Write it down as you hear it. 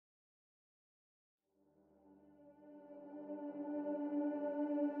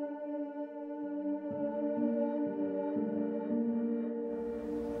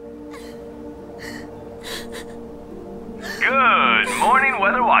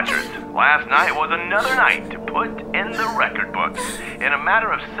weather watchers, last night was another night to put in the record books. In a matter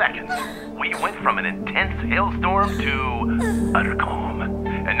of seconds, we went from an intense hailstorm to utter calm.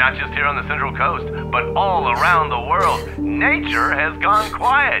 And not just here on the Central Coast, but all around the world, nature has gone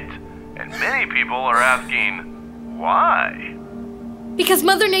quiet. And many people are asking, why? Because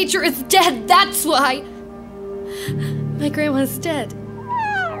Mother Nature is dead, that's why! My grandma's dead.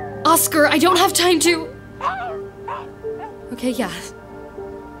 Oscar, I don't have time to... Okay, yeah.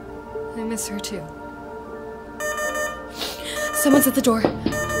 I miss her too. Someone's at the door.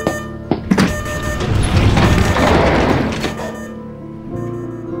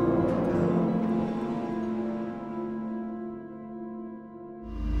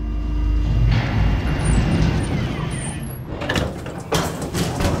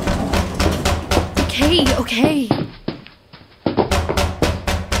 Okay.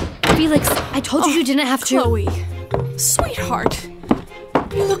 Felix, I told you didn't have to. Chloe, sweetheart,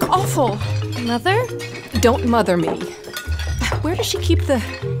 you look awful. Mother? Don't mother me. Where does she keep the...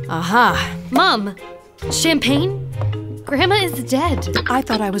 Aha. Mom, champagne? Grandma is dead. I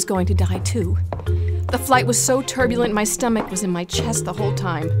thought I was going to die too. The flight was so turbulent, my stomach was in my chest the whole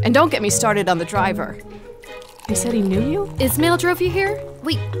time. And don't get me started on the driver. He said he knew you? Ismail drove you here?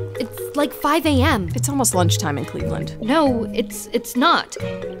 Wait, it's like 5 a.m. It's almost lunchtime in Cleveland. No, it's not.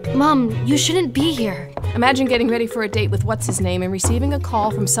 Mom, you shouldn't be here. Imagine getting ready for a date with what's-his-name and receiving a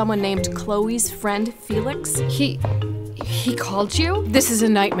call from someone named Chloe's friend, Felix. He called you? This is a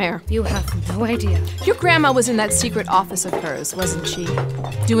nightmare. You have no idea. Your grandma was in that secret office of hers, wasn't she?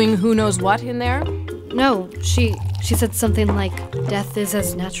 Doing who knows what in there? No, she said something like, death is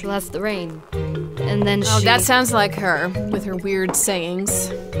as natural as the rain. And then Oh, that sounds like her, with her weird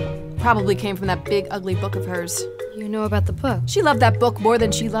sayings. Probably came from that big, ugly book of hers. You know about the book? She loved that book more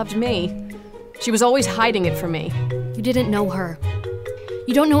than she loved me. She was always hiding it from me. You didn't know her.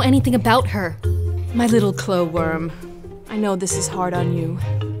 You don't know anything about her. My little Chloe worm. I know this is hard on you.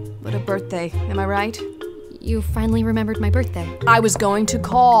 But a birthday, am I right? You finally remembered my birthday. I was going to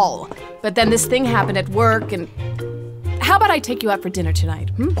call, but then this thing happened at work and... How about I take you out for dinner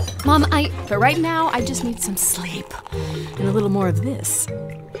tonight, Mom, But right now, I just need some sleep. And a little more of this.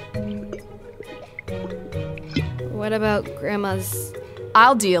 What about Grandma's...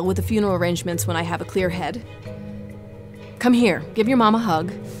 I'll deal with the funeral arrangements when I have a clear head. Come here, give your mom a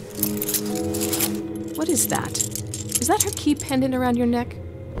hug. What is that? Is that her key pendant around your neck?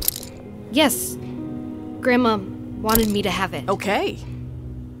 Yes. Grandma wanted me to have it. Okay.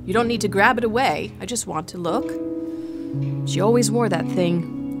 You don't need to grab it away. I just want to look. She always wore that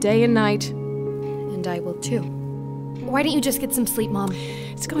thing, day and night. And I will too. Why don't you just get some sleep, Mom?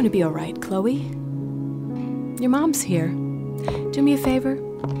 It's going to be all right, Chloe. Your mom's here. Do me a favor.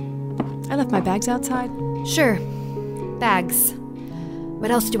 I left my bags outside. Sure. Bags.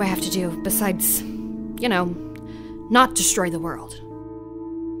 What else do I have to do besides, not destroy the world?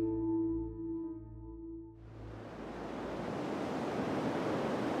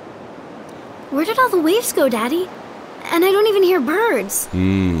 Where did all the waves go, Daddy? And I don't even hear birds.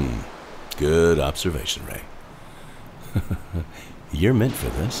 Good observation, Ray. You're meant for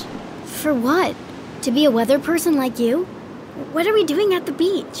this. For what? To be a weather person like you? What are we doing at the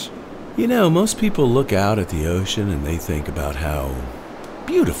beach? You know, most people look out at the ocean and they think about how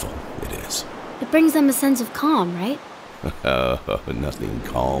beautiful it is. It brings them a sense of calm, right? Nothing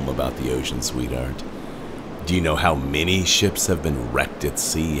calm about the ocean, sweetheart. Do you know how many ships have been wrecked at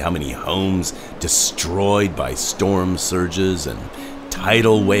sea? How many homes destroyed by storm surges and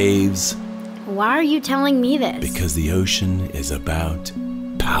tidal waves? Why are you telling me this? Because the ocean is about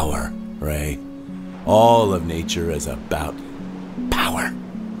power, Ray. All of nature is about power.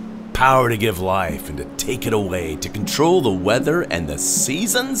 Power to give life and to take it away, to control the weather and the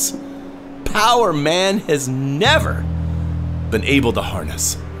seasons. Power man has never been able to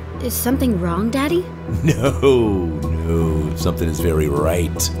harness. Is something wrong, Daddy? No. Something is very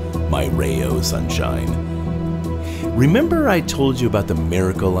right, my Rayo sunshine. Remember I told you about the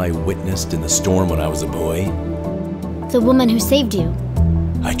miracle I witnessed in the storm when I was a boy? The woman who saved you.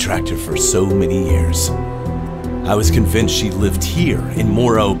 I tracked her for so many years. I was convinced she lived here in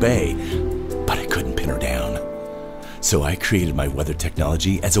Morro Bay, but I couldn't pin her down. So I created my weather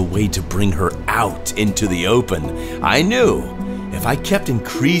technology as a way to bring her out into the open. I knew if I kept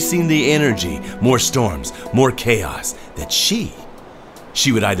increasing the energy, more storms, more chaos, that she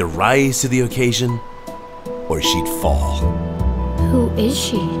would either rise to the occasion or she'd fall. Who is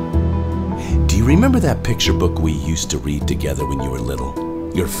she? Do you remember that picture book we used to read together when you were little?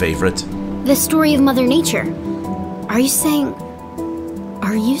 Your favorite? The story of Mother Nature. Are you saying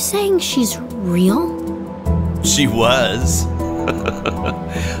she's real? She was.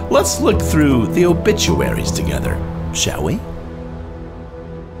 Let's look through the obituaries together, shall we?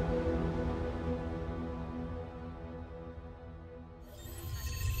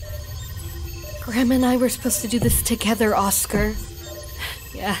 Grandma and I were supposed to do this together, Oscar.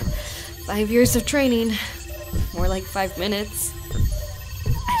 Yeah, 5 years of training. More like 5 minutes.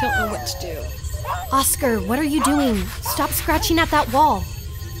 I don't know what to do. Oscar, what are you doing? Stop scratching at that wall.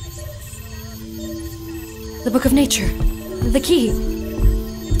 The Book of Nature. The key.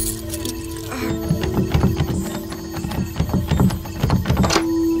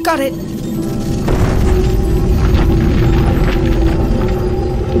 Got it.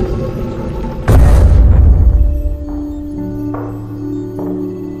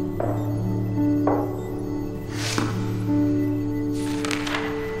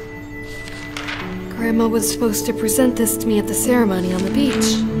 Grandma was supposed to present this to me at the ceremony on the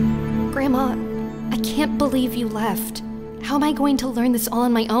beach. Grandma, I can't believe you left. How am I going to learn this all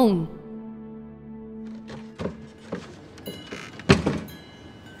on my own?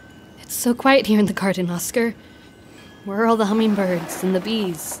 It's so quiet here in the garden, Oscar. Where are all the hummingbirds and the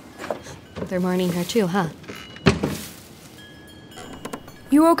bees? They're mourning her too, huh?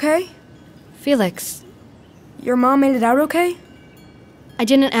 You okay? Felix, Your mom made it out okay? I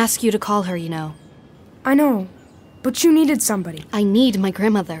didn't ask you to call her, you know. I know, but you needed somebody. I need my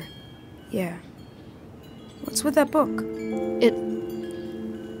grandmother. Yeah. What's with that book?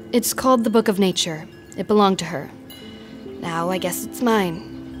 It's called the Book of Nature. It belonged to her. Now I guess it's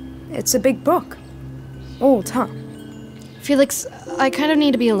mine. It's a big book. Old, huh? Felix, I kind of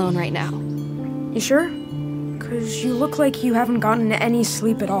need to be alone right now. You sure? 'Cause you look like you haven't gotten any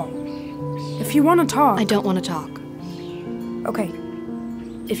sleep at all. If you want to talk... I don't want to talk. Okay.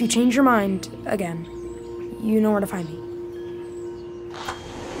 If you change your mind again, you know where to find me.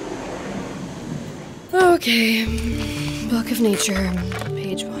 Okay. Book of Nature,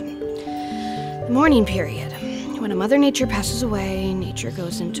 page 1. The mourning period. When a Mother Nature passes away, nature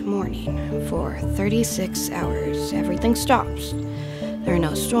goes into mourning. For 36 hours, everything stops. There are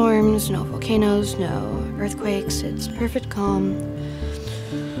no storms, no volcanoes, no earthquakes. It's perfect calm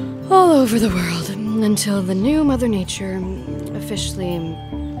all over the world until the new Mother Nature officially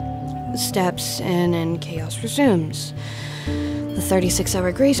steps in and chaos resumes. The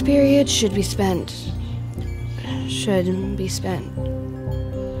 36-hour grace period should be spent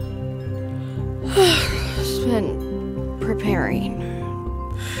preparing.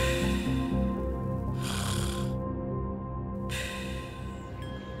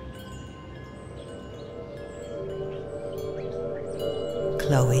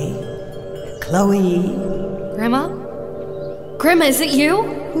 Chloe? Grandma? Grandma, is it you?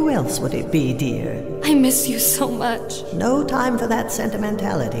 Who else would it be, dear? I miss you so much. No time for that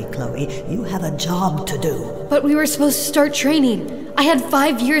sentimentality, Chloe. You have a job to do. But we were supposed to start training. I had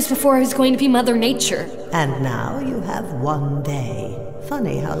 5 years before I was going to be Mother Nature. And now you have 1 day.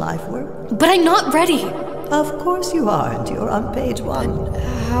 Funny how life works. But I'm not ready. Of course you aren't. You're on page 1.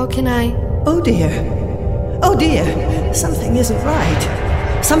 How can I? Oh dear. Oh dear. Something isn't right.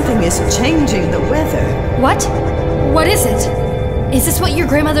 Something is changing the weather. What? What is it? Is this what your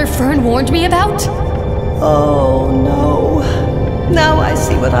grandmother Fern warned me about? Oh no. Now I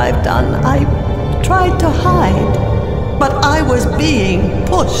see what I've done. I tried to hide. But I was being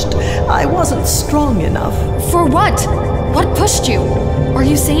pushed. I wasn't strong enough. For what? What pushed you? Are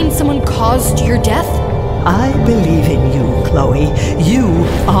you saying someone caused your death? I believe in you, Chloe. You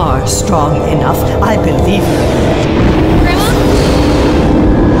are strong enough. I believe in you.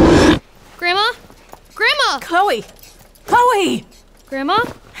 Grandma? Grandma? Chloe! Chloe! Grandma?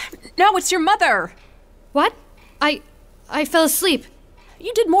 No, it's your mother. What? I fell asleep.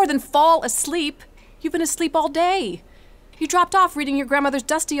 You did more than fall asleep. You've been asleep all day. You dropped off reading your grandmother's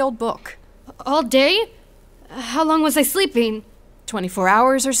dusty old book. All day? How long was I sleeping? 24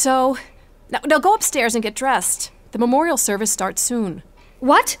 hours or so. Now go upstairs and get dressed. The memorial service starts soon.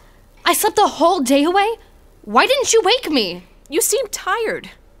 What? I slept the whole day away? Why didn't you wake me? You seemed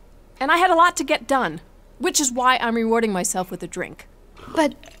tired. And I had a lot to get done, which is why I'm rewarding myself with a drink.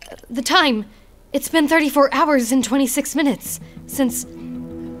 But the time, it's been 34 hours and 26 minutes since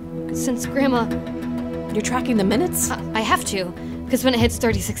Grandma... You're tracking the minutes? I have to, because when it hits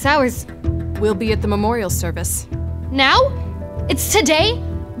 36 hours... We'll be at the memorial service. Now? It's today?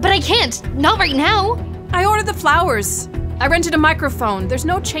 But I can't. Not right now. I ordered the flowers. I rented a microphone. There's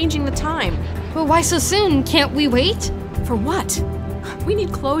no changing the time. But why so soon? Can't we wait? For what? We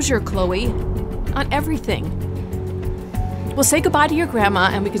need closure, Chloe. On everything. We'll say goodbye to your grandma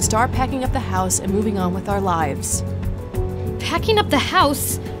and we can start packing up the house and moving on with our lives. Packing up the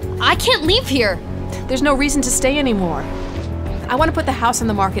house? I can't leave here. There's no reason to stay anymore. I want to put the house on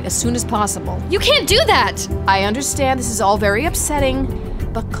the market as soon as possible. You can't do that! I understand this is all very upsetting,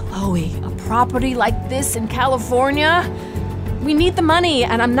 but Chloe, a property like this in California? We need the money,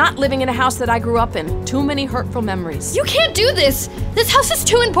 and I'm not living in a house that I grew up in. Too many hurtful memories. You can't do this! This house is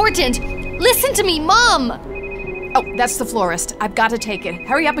too important! Listen to me, Mom! Oh, that's the florist. I've got to take it.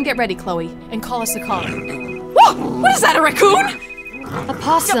 Hurry up and get ready, Chloe, and call us a car. Whoa! What is that, a raccoon? A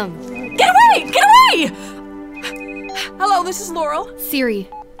possum. Get away! Get away! Hello, this is Laurel. Siri,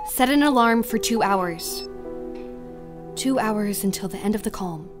 set an alarm for 2 hours. 2 hours until the end of the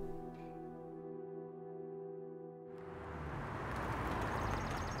calm.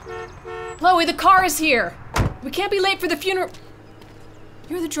 Chloe, the car is here. We can't be late for the funeral.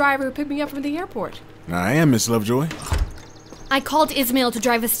 You're the driver who picked me up from the airport. I am, Miss Lovejoy. I called Ismail to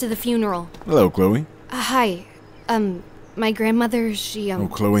drive us to the funeral. Hello, Chloe. Hi. My grandmother, she, Oh,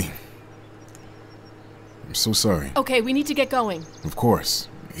 Chloe. I'm so sorry. Okay, we need to get going. Of course.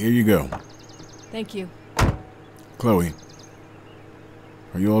 Here you go. Thank you. Chloe.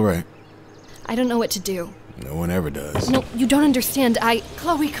 Are you alright? I don't know what to do. No one ever does. No, you don't understand.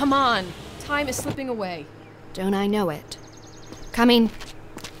 Chloe, come on. Time is slipping away. Don't I know it? Coming.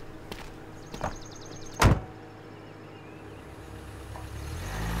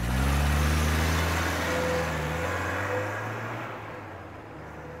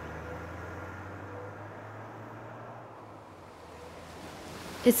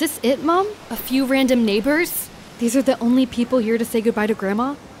 Is this it, Mom? A few random neighbors? These are the only people here to say goodbye to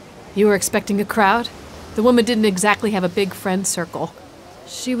Grandma? You were expecting a crowd? The woman didn't exactly have a big friend circle.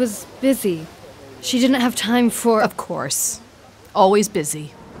 She was busy. She didn't have time for... Of course. Always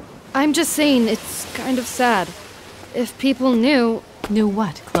busy. I'm just saying, it's kind of sad. If people knew... Knew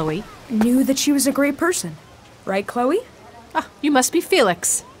what, Chloe? Knew that she was a great person. Right, Chloe? Ah, you must be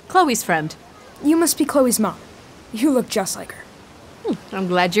Felix, Chloe's friend. You must be Chloe's mom. You look just like her. I'm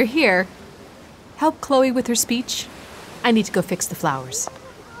glad you're here. Help Chloe with her speech. I need to go fix the flowers.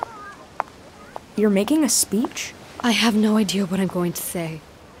 You're making a speech? I have no idea what I'm going to say.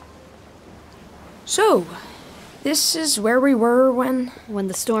 So, this is where we were when... When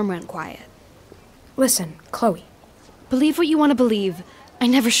the storm went quiet. Listen, Chloe. Believe what you want to believe. I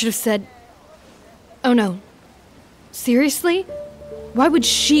never should have said... Oh no. Seriously? Why would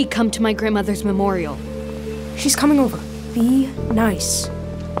she come to my grandmother's memorial? She's coming over. Be nice.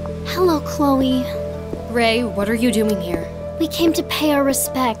 Hello, Chloe. Ray, what are you doing here? We came to pay our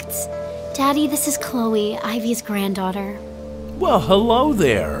respects. Daddy, this is Chloe, Ivy's granddaughter. Well, hello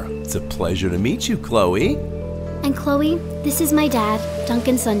there. It's a pleasure to meet you, Chloe. And Chloe, this is my dad,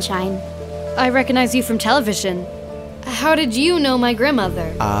 Duncan Sunshine. I recognize you from television. How did you know my grandmother?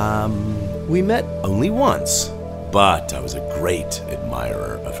 We met only once, but I was a great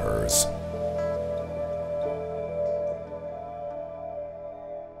admirer of hers.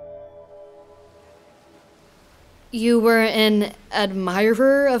 You were an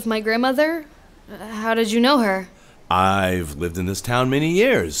admirer of my grandmother? How did you know her? I've lived in this town many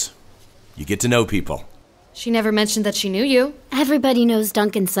years. You get to know people. She never mentioned that she knew you. Everybody knows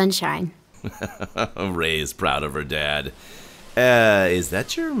Duncan Sunshine. Ray is proud of her dad. Is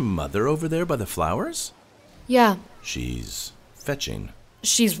that your mother over there by the flowers? Yeah. She's fetching.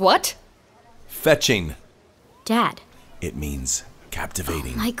 She's what? Fetching. Dad. It means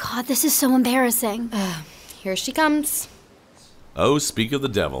captivating. My God, this is so embarrassing. Here she comes. Oh, speak of the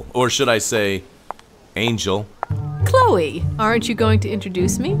devil. Or should I say, angel. Chloe, aren't you going to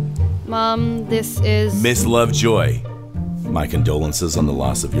introduce me? Mom, this is... Miss Lovejoy. My condolences on the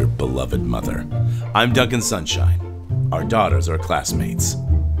loss of your beloved mother. I'm Duncan Sunshine. Our daughters are classmates.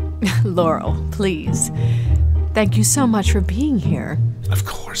 Laurel, please. Thank you so much for being here. Of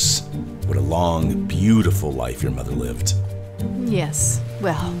course. What a long, beautiful life your mother lived. Yes,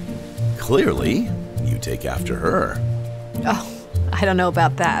 well... Clearly, you take after her. Oh, I don't know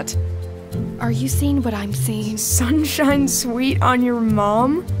about that. Are you seeing what I'm seeing? Sunshine sweet on your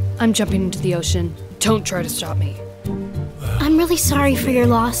mom? I'm jumping into the ocean. Don't try to stop me. I'm really sorry for your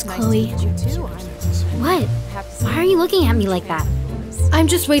loss, Chloe. What? Why are you looking at me like that? I'm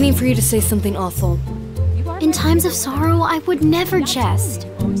just waiting for you to say something awful. In times of sorrow, I would never jest.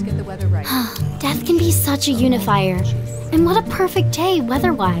 Always get the weather right. Death can be such a unifier. And what a perfect day,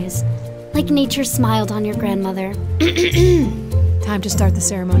 weather-wise. Like nature smiled on your grandmother. Time to start the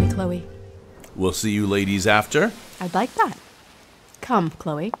ceremony, Chloe. We'll see you ladies after. I'd like that. Come,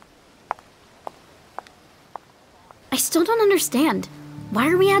 Chloe. I still don't understand. Why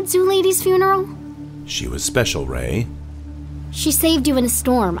are we at Zoo Lady's funeral? She was special, Ray. She saved you in a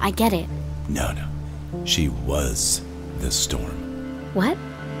storm, I get it. No. She was the storm. What?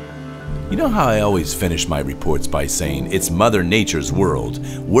 You know how I always finish my reports by saying, it's Mother Nature's world,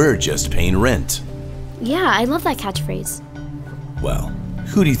 we're just paying rent? Yeah, I love that catchphrase. Well,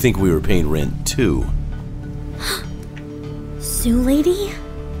 who do you think we were paying rent to? Zoo Lady?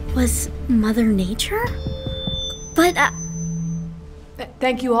 Was Mother Nature? But,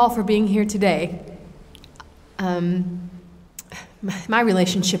 Thank you all for being here today. My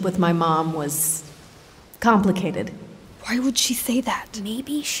relationship with my mom was complicated. Why would she say that?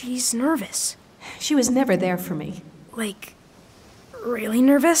 Maybe she's nervous. She was never there for me. Like, really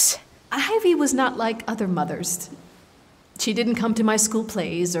nervous? Ivy was not like other mothers. She didn't come to my school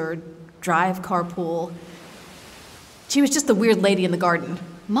plays or drive carpool. She was just the weird lady in the garden.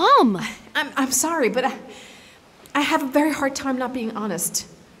 Mom! I'm sorry, but I have a very hard time not being honest.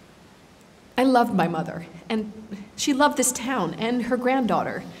 I loved my mother, and she loved this town and her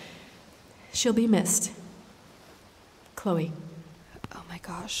granddaughter. She'll be missed. Chloe. Oh my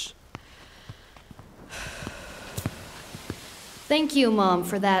gosh. Thank you, Mom,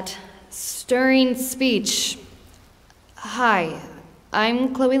 for that stirring speech. Hi,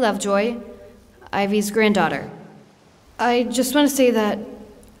 I'm Chloe Lovejoy, Ivy's granddaughter. I just want to say that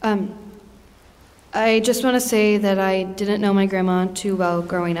I didn't know my grandma too well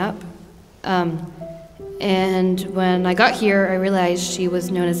growing up. And when I got here, I realized she was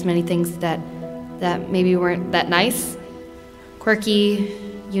known as many things that maybe weren't that nice. Quirky,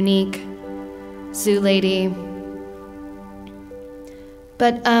 unique, zoo lady.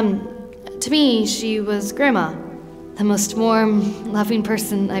 But, to me, she was Grandma, the most warm, loving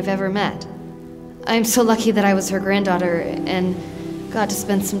person I've ever met. I'm so lucky that I was her granddaughter and got to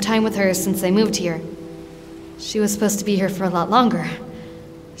spend some time with her since I moved here. She was supposed to be here for a lot longer.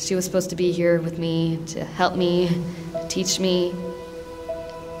 She was supposed to be here with me, to help me, to teach me.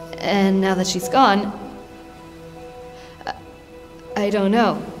 And now that she's gone, I don't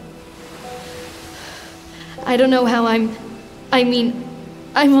know. I don't know how I'm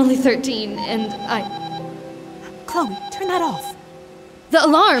only 13 and Chloe, turn that off. The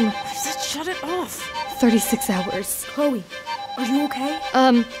alarm! I said shut it off. 36 hours. Chloe, are you okay?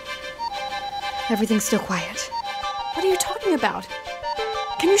 Everything's still quiet. What are you talking about?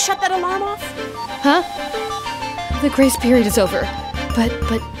 Can you shut that alarm off? Huh? The grace period is over, but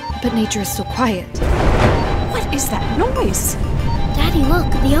nature is still quiet. What is that noise? Daddy, look,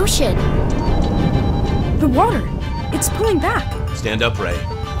 the ocean. The water. It's pulling back. Stand up, Ray.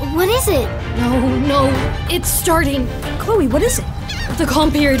 What is it? No, it's starting. Chloe, what is it? The calm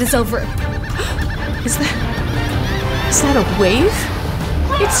period is over. Is that a wave?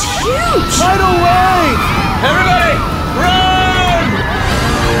 It's huge! Tidal wave! Everybody, run!